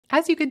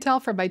As you can tell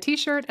from my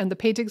t-shirt and the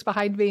paintings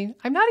behind me,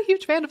 I'm not a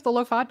huge fan of the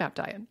low FODMAP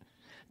diet.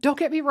 Don't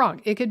get me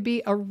wrong, it could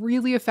be a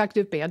really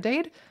effective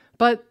Band-Aid,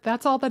 but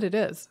that's all that it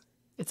is.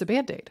 It's a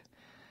Band-Aid.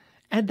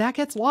 And that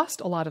gets lost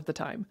a lot of the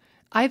time.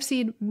 I've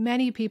seen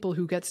many people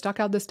who get stuck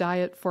on this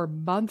diet for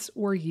months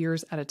or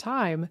years at a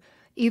time,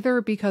 either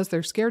because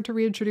they're scared to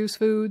reintroduce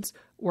foods,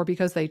 or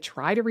because they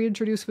try to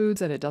reintroduce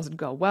foods and it doesn't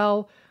go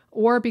well,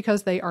 or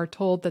because they are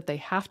told that they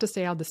have to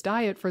stay on this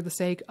diet for the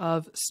sake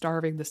of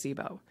starving the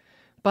SIBO.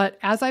 But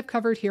as I've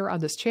covered here on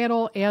this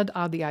channel and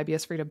on the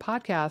IBS Freedom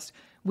podcast,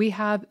 we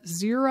have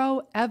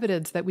zero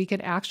evidence that we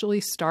can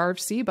actually starve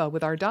SIBO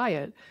with our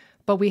diet,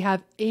 but we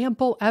have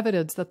ample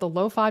evidence that the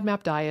low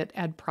FODMAP diet,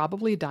 and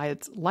probably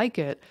diets like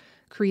it,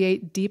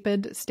 create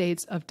deepened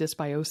states of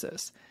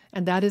dysbiosis.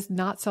 And that is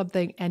not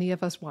something any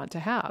of us want to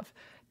have.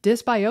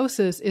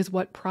 Dysbiosis is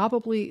what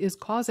probably is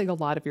causing a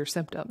lot of your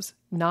symptoms,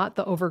 not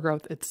the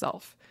overgrowth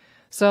itself.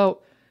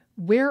 So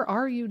where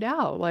are you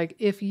now? Like,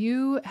 if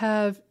you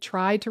have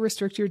tried to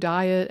restrict your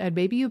diet and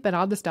maybe you've been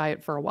on this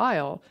diet for a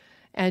while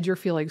and you're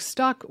feeling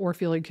stuck or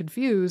feeling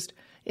confused,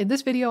 in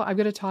this video, I'm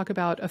going to talk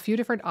about a few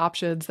different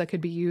options that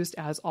could be used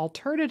as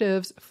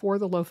alternatives for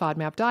the low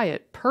FODMAP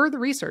diet. Per the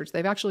research,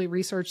 they've actually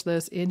researched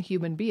this in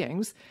human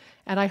beings.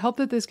 And I hope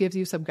that this gives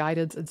you some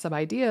guidance and some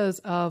ideas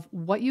of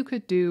what you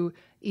could do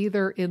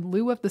either in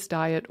lieu of this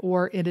diet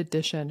or in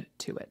addition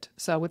to it.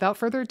 So without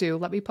further ado,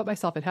 let me put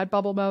myself in head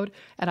bubble mode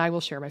and I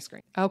will share my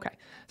screen. Okay.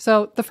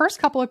 So the first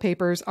couple of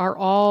papers are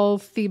all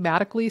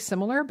thematically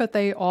similar, but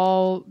they're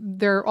all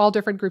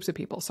different groups of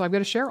people. So I'm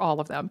going to share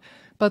all of them.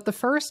 But the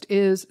first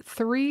is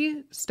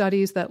 3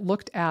 studies that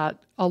looked at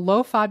a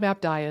low FODMAP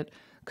diet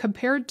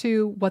compared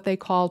to what they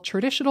call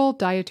traditional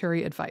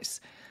dietary advice.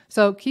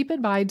 So keep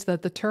in mind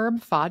that the term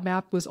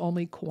FODMAP was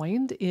only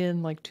coined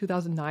in like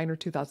 2009 or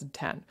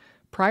 2010.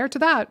 Prior to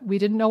that, we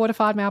didn't know what a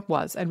FODMAP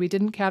was, and we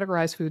didn't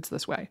categorize foods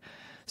this way.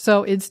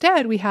 So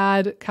instead, we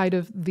had kind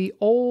of the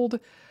old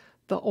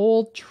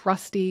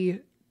trusty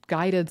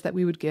guidance that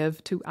we would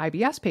give to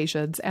IBS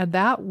patients, and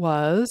that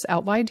was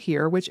outlined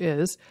here, which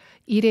is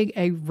eating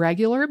a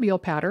regular meal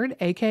pattern,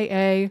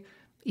 aka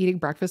eating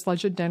breakfast,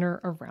 lunch, and dinner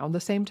around the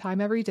same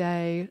time every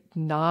day,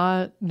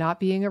 not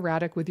being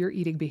erratic with your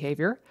eating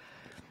behavior,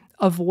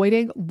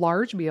 avoiding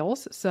large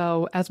meals.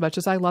 So as much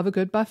as I love a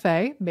good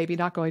buffet, maybe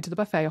not going to the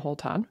buffet a whole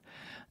ton,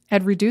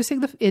 and reducing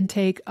the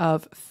intake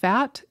of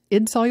fat,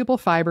 insoluble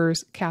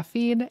fibers,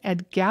 caffeine,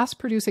 and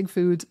gas-producing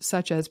foods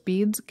such as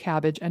beans,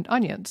 cabbage, and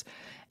onions.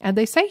 And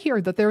they say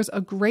here that there's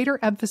a greater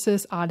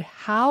emphasis on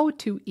how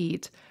to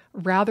eat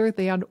rather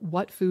than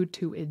what food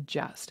to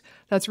ingest.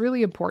 That's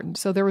really important.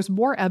 So there was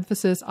more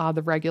emphasis on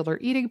the regular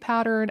eating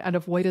pattern and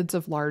avoidance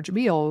of large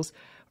meals,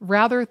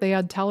 rather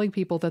than telling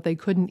people that they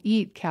couldn't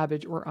eat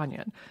cabbage or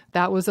onion.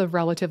 That was a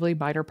relatively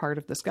minor part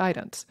of this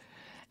guidance.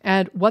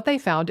 And what they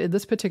found in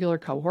this particular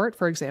cohort,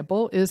 for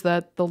example, is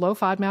that the low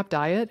FODMAP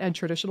diet and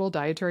traditional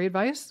dietary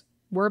advice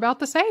were about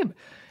the same.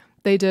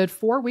 They did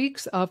 4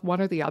 weeks of one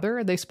or the other,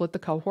 and they split the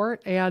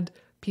cohort, and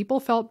people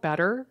felt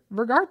better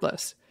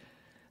regardless.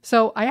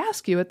 So I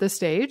ask you at this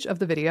stage of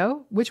the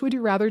video, which would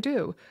you rather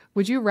do?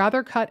 Would you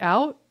rather cut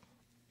out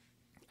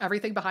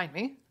everything behind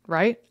me,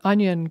 right?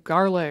 Onion,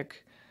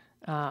 garlic,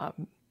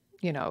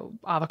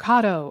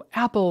 avocado,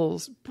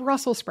 apples,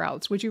 Brussels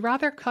sprouts? Would you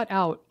rather cut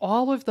out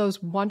all of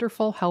those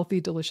wonderful, healthy,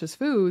 delicious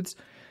foods,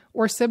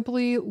 or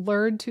simply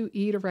learn to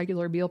eat a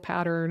regular meal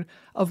pattern,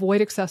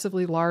 avoid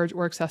excessively large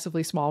or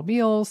excessively small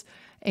meals,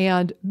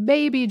 and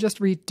maybe just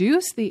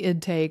reduce the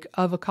intake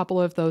of a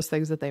couple of those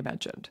things that they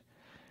mentioned?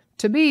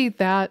 To me,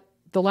 that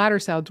the latter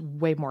sounds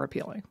way more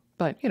appealing,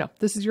 but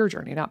this is your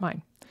journey, not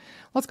mine.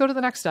 Let's go to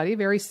the next study.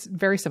 Very,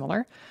 very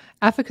similar.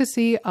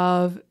 Efficacy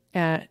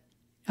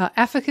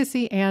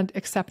and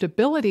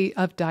acceptability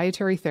of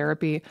dietary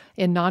therapy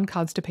in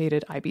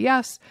non-constipated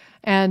IBS.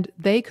 And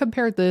they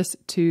compared this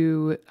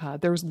to,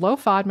 there was low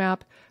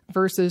FODMAP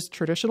versus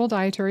traditional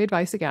dietary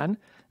advice again,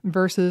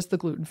 versus the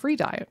gluten-free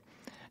diet.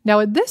 Now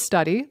in this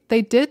study,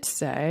 they did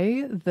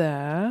say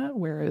that,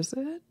 where is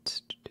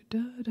it?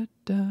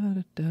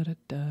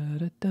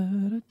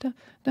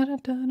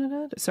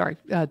 Sorry,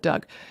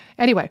 Doug.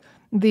 Anyway,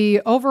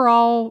 the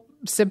overall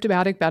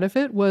symptomatic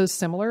benefit was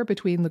similar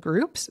between the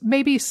groups,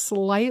 maybe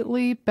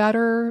slightly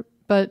better,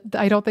 but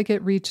I don't think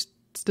it reached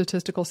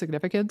statistical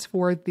significance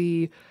for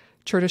the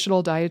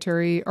traditional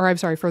dietary, or I'm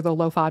sorry, for the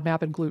low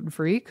FODMAP and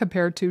gluten-free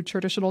compared to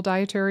traditional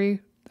dietary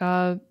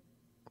guidance.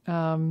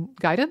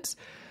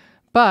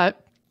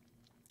 But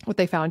what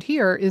they found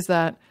here is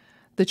that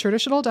the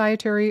traditional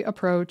dietary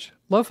approach,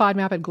 low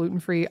FODMAP and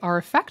gluten-free, are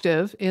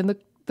effective in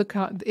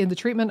the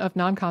treatment of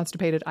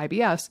non-constipated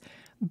IBS,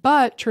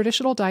 but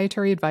traditional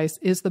dietary advice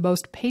is the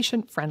most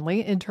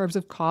patient-friendly in terms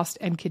of cost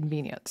and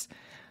convenience.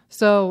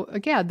 So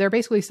again, they're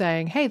basically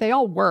saying, hey, they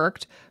all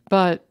worked,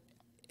 but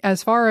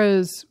as far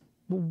as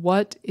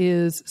what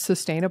is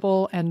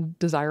sustainable and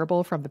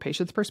desirable from the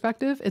patient's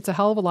perspective, it's a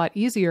hell of a lot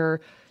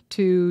easier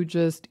to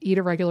just eat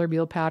a regular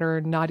meal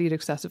pattern, not eat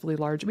excessively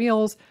large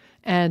meals,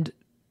 and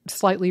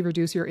slightly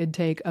reduce your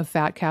intake of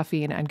fat,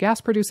 caffeine, and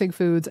gas-producing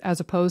foods, as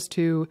opposed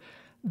to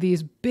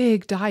these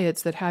big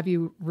diets that have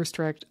you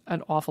restrict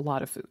an awful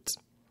lot of foods.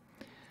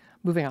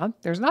 Moving on,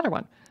 there's another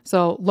one.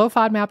 So low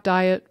FODMAP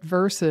diet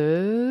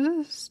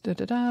versus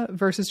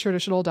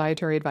traditional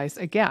dietary advice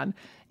again.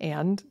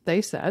 And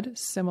they said,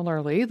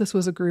 similarly, this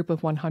was a group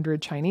of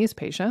 100 Chinese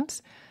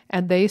patients.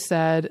 And they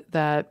said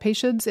that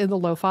patients in the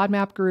low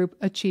FODMAP group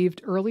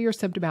achieved earlier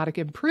symptomatic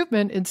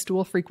improvement in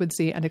stool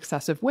frequency and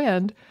excessive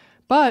wind,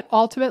 but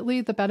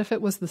ultimately the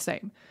benefit was the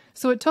same.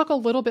 So it took a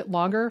little bit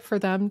longer for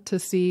them to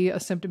see a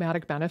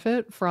symptomatic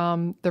benefit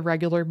from the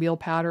regular meal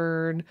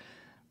pattern,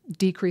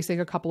 decreasing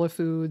a couple of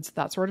foods,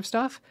 that sort of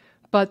stuff.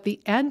 But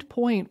the end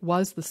point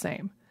was the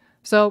same.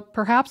 So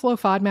perhaps low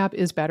FODMAP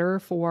is better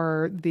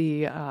for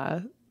the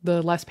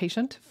less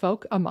patient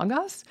folk among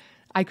us.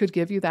 I could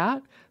give you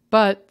that.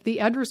 But the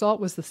end result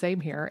was the same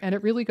here. And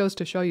it really goes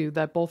to show you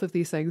that both of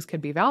these things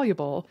can be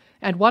valuable.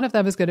 And one of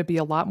them is going to be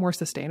a lot more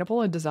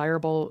sustainable and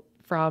desirable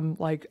from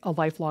like a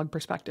lifelong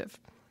perspective.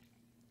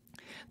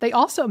 They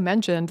also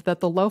mentioned that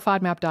the low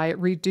FODMAP diet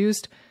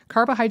reduced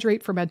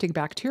carbohydrate fermenting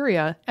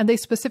bacteria, and they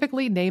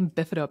specifically named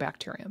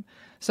bifidobacterium.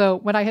 So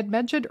when I had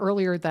mentioned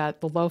earlier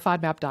that the low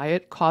FODMAP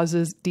diet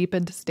causes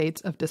deepened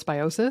states of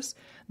dysbiosis,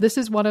 this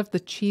is one of the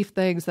chief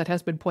things that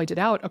has been pointed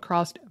out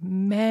across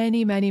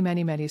many, many,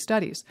 many, many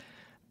studies.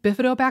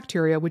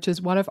 Bifidobacteria, which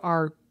is one of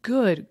our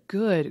good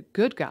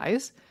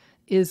guys,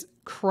 is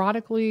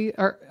chronically,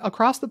 or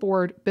across the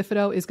board,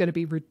 bifido is going to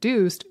be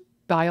reduced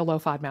by a low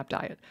FODMAP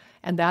diet.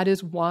 And that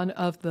is one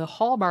of the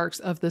hallmarks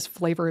of this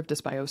flavor of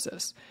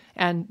dysbiosis.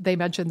 And they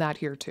mentioned that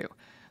here too.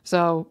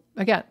 So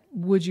again,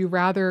 would you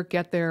rather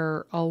get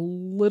there a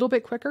little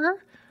bit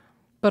quicker,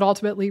 but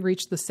ultimately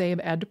reach the same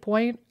end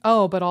point?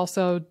 Oh, but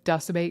also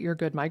decimate your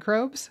good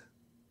microbes?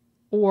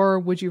 Or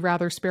would you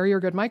rather spare your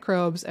good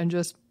microbes and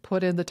just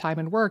put in the time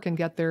and work and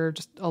get there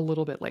just a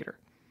little bit later?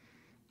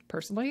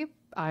 Personally,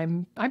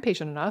 I'm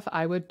patient enough.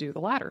 I would do the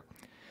latter.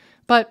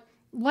 But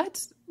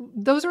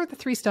those are the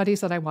three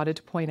studies that I wanted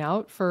to point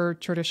out for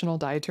traditional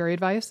dietary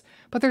advice.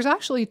 But there's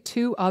actually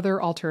two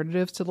other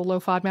alternatives to the low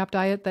FODMAP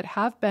diet that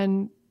have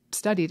been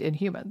studied in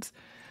humans.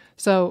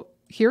 So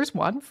here's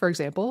one, for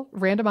example,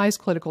 randomized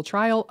clinical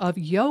trial of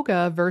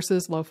yoga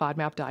versus low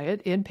FODMAP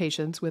diet in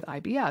patients with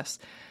IBS.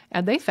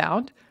 And they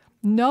found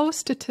no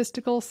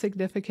statistical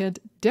significant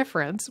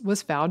difference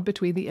was found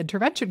between the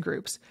intervention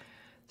groups.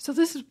 So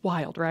this is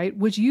wild, right?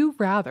 Would you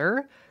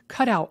rather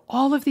cut out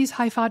all of these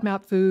high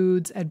FODMAP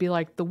foods and be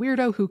like the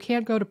weirdo who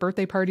can't go to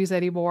birthday parties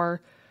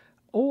anymore?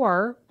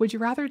 Or would you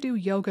rather do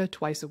yoga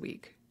twice a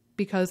week?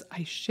 Because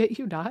I shit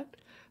you not,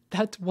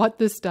 that's what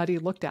this study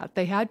looked at.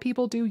 They had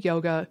people do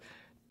yoga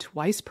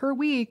twice per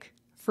week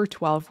for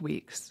 12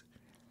 weeks.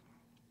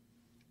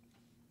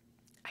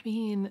 I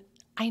mean,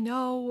 I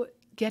know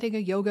getting a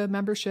yoga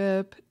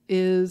membership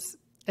is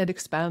an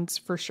expense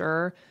for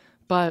sure,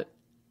 but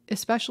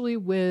especially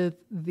with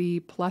the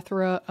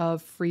plethora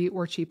of free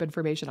or cheap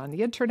information on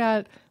the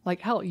internet,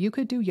 like hell, you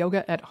could do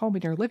yoga at home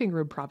in your living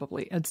room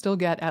probably and still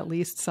get at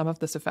least some of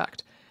this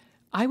effect.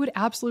 I would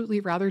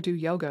absolutely rather do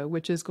yoga,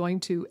 which is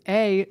going to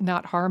A,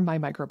 not harm my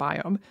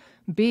microbiome,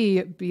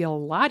 B, be a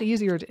lot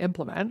easier to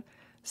implement,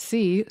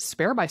 C,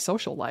 spare my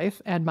social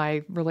life and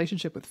my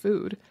relationship with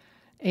food.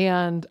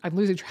 And I'm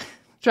losing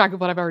track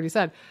of what I've already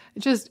said.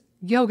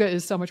 Yoga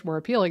is so much more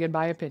appealing in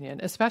my opinion,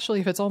 especially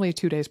if it's only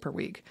 2 days per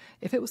week.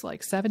 If it was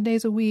like 7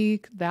 days a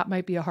week, that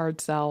might be a hard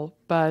sell,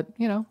 but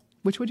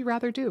which would you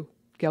rather do?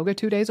 Yoga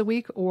 2 days a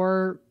week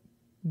or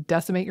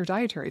decimate your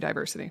dietary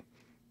diversity?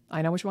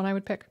 I know which one I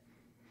would pick.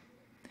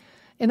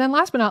 And then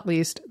last but not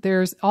least,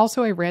 there's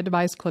also a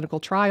randomized clinical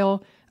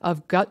trial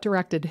of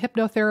gut-directed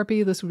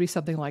hypnotherapy. This would be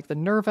something like the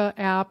Dinezza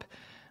app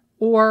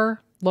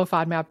or low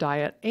FODMAP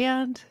diet.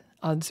 And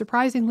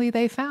unsurprisingly,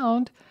 they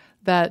found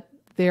that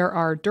there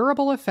are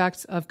durable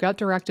effects of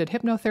gut-directed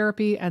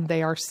hypnotherapy, and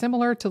they are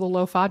similar to the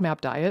low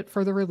FODMAP diet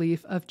for the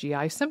relief of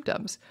GI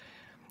symptoms.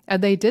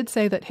 And they did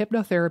say that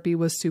hypnotherapy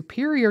was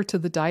superior to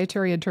the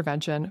dietary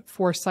intervention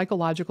for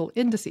psychological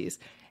indices,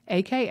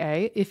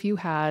 aka if you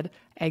had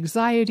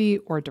anxiety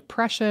or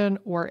depression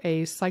or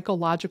a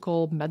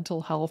psychological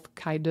mental health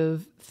kind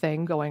of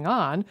thing going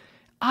on.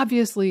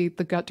 Obviously,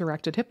 the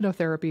gut-directed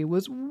hypnotherapy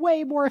was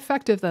way more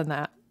effective than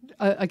that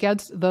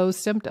against those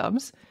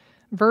symptoms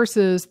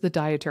versus the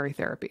dietary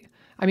therapy.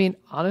 I mean,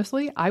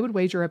 honestly, I would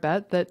wager a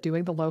bet that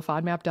doing the low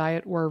FODMAP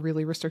diet or a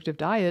really restrictive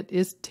diet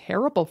is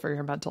terrible for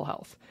your mental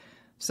health.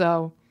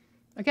 So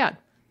again,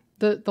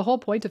 the whole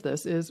point of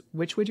this is,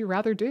 which would you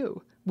rather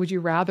do? Would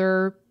you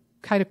rather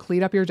kind of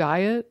clean up your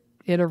diet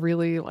in a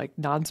really like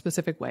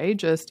non-specific way,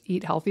 just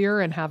eat healthier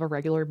and have a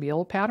regular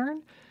meal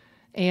pattern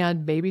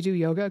and maybe do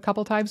yoga a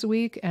couple times a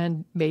week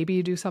and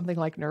maybe do something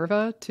like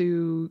Dinezza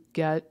to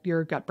get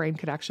your gut-brain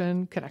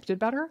connection connected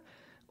better?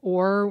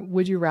 Or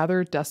would you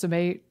rather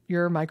decimate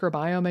your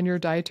microbiome and your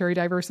dietary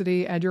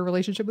diversity and your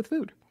relationship with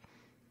food?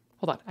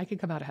 Hold on, I can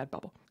come out ahead,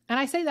 Bubble. And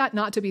I say that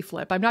not to be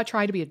flip. I'm not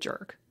trying to be a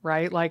jerk,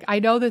 right? Like, I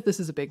know that this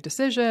is a big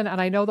decision and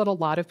I know that a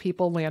lot of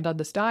people land on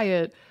this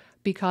diet,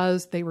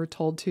 because they were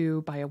told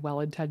to by a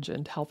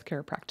well-intentioned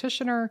healthcare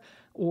practitioner,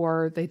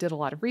 or they did a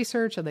lot of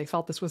research and they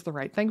felt this was the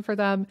right thing for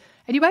them.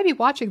 And you might be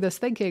watching this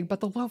thinking, but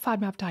the low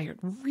FODMAP diet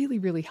really,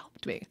 really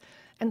helped me.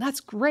 And that's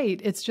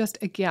great. It's just,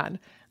 again,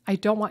 I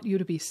don't want you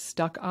to be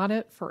stuck on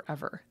it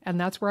forever. And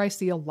that's where I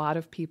see a lot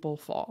of people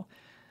fall.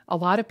 A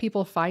lot of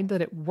people find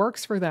that it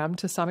works for them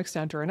to some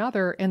extent or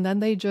another, and then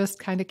they just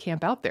kind of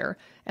camp out there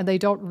and they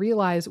don't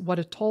realize what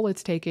a toll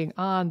it's taking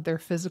on their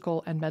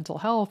physical and mental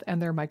health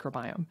and their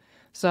microbiome.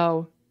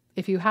 So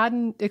if you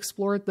hadn't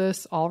explored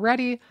this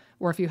already,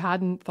 or if you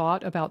hadn't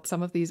thought about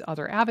some of these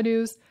other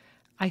avenues,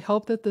 I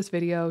hope that this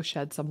video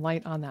shed some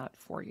light on that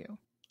for you.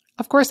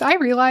 Of course, I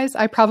realize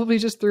I probably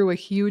just threw a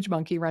huge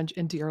monkey wrench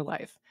into your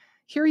life.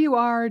 Here you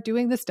are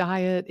doing this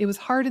diet. It was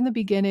hard in the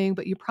beginning,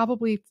 but you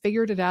probably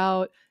figured it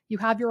out. You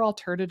have your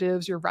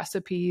alternatives, your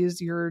recipes,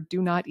 your do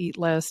not eat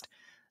list.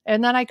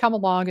 And then I come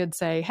along and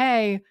say,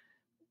 hey,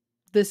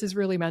 this is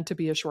really meant to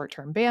be a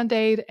short-term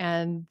Band-Aid,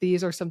 and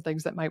these are some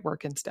things that might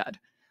work instead.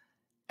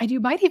 And you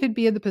might even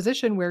be in the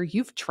position where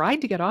you've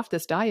tried to get off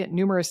this diet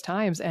numerous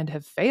times and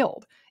have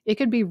failed. It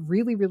can be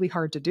really, really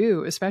hard to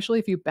do, especially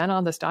if you've been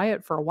on this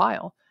diet for a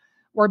while.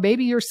 Or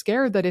maybe you're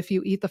scared that if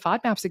you eat the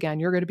FODMAPs again,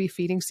 you're going to be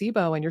feeding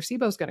SIBO and your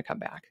SIBO is going to come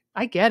back.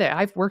 I get it.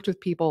 I've worked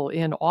with people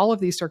in all of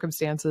these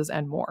circumstances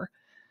and more.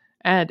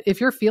 And if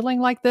you're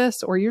feeling like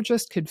this, or you're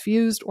just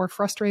confused or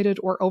frustrated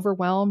or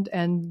overwhelmed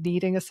and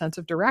needing a sense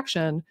of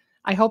direction,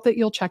 I hope that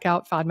you'll check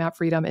out FODMAP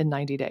Freedom in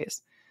 90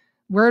 days.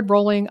 We're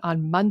enrolling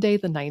on Monday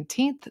the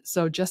 19th.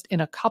 So just in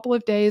a couple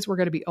of days, we're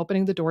going to be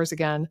opening the doors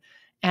again.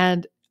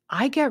 And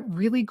I get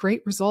really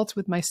great results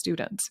with my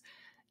students.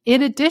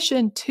 In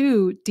addition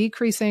to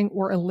decreasing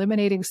or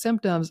eliminating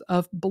symptoms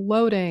of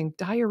bloating,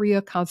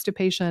 diarrhea,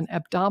 constipation,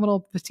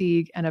 abdominal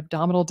fatigue, and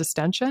abdominal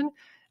distension,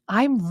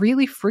 I'm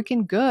really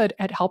freaking good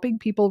at helping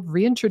people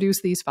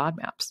reintroduce these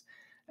FODMAPs.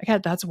 Again,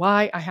 that's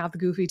why I have the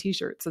goofy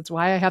t-shirts. That's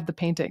why I have the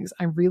paintings.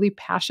 I'm really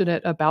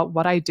passionate about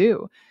what I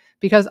do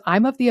because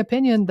I'm of the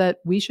opinion that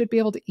we should be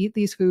able to eat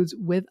these foods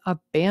with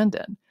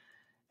abandon.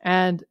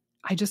 And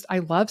I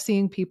love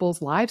seeing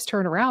people's lives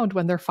turn around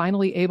when they're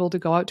finally able to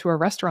go out to a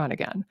restaurant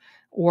again,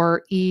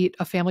 or eat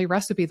a family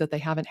recipe that they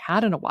haven't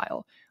had in a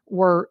while,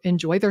 or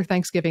enjoy their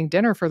Thanksgiving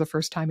dinner for the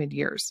first time in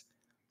years.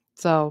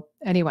 So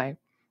anyway,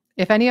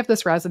 if any of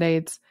this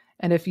resonates,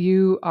 and if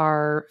you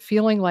are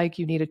feeling like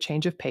you need a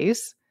change of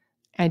pace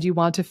and you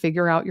want to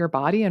figure out your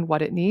body and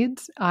what it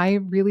needs, I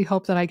really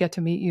hope that I get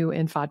to meet you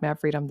in FODMAP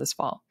Freedom this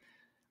fall.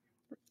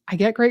 I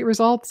get great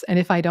results, and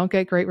if I don't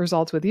get great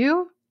results with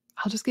you,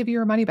 I'll just give you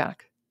your money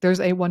back. There's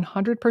a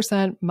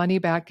 100% money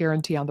back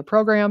guarantee on the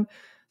program.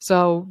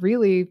 So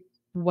really,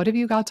 what have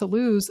you got to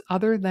lose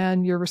other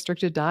than your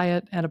restricted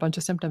diet and a bunch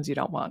of symptoms you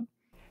don't want?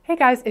 Hey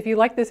guys, if you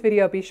like this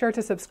video, be sure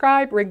to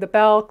subscribe, ring the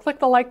bell, click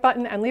the like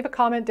button, and leave a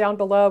comment down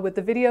below with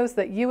the videos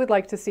that you would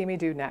like to see me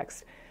do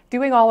next.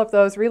 Doing all of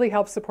those really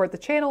helps support the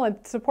channel and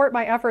support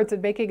my efforts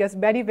in making as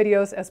many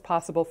videos as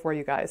possible for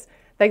you guys.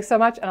 Thanks so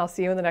much, and I'll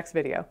see you in the next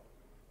video.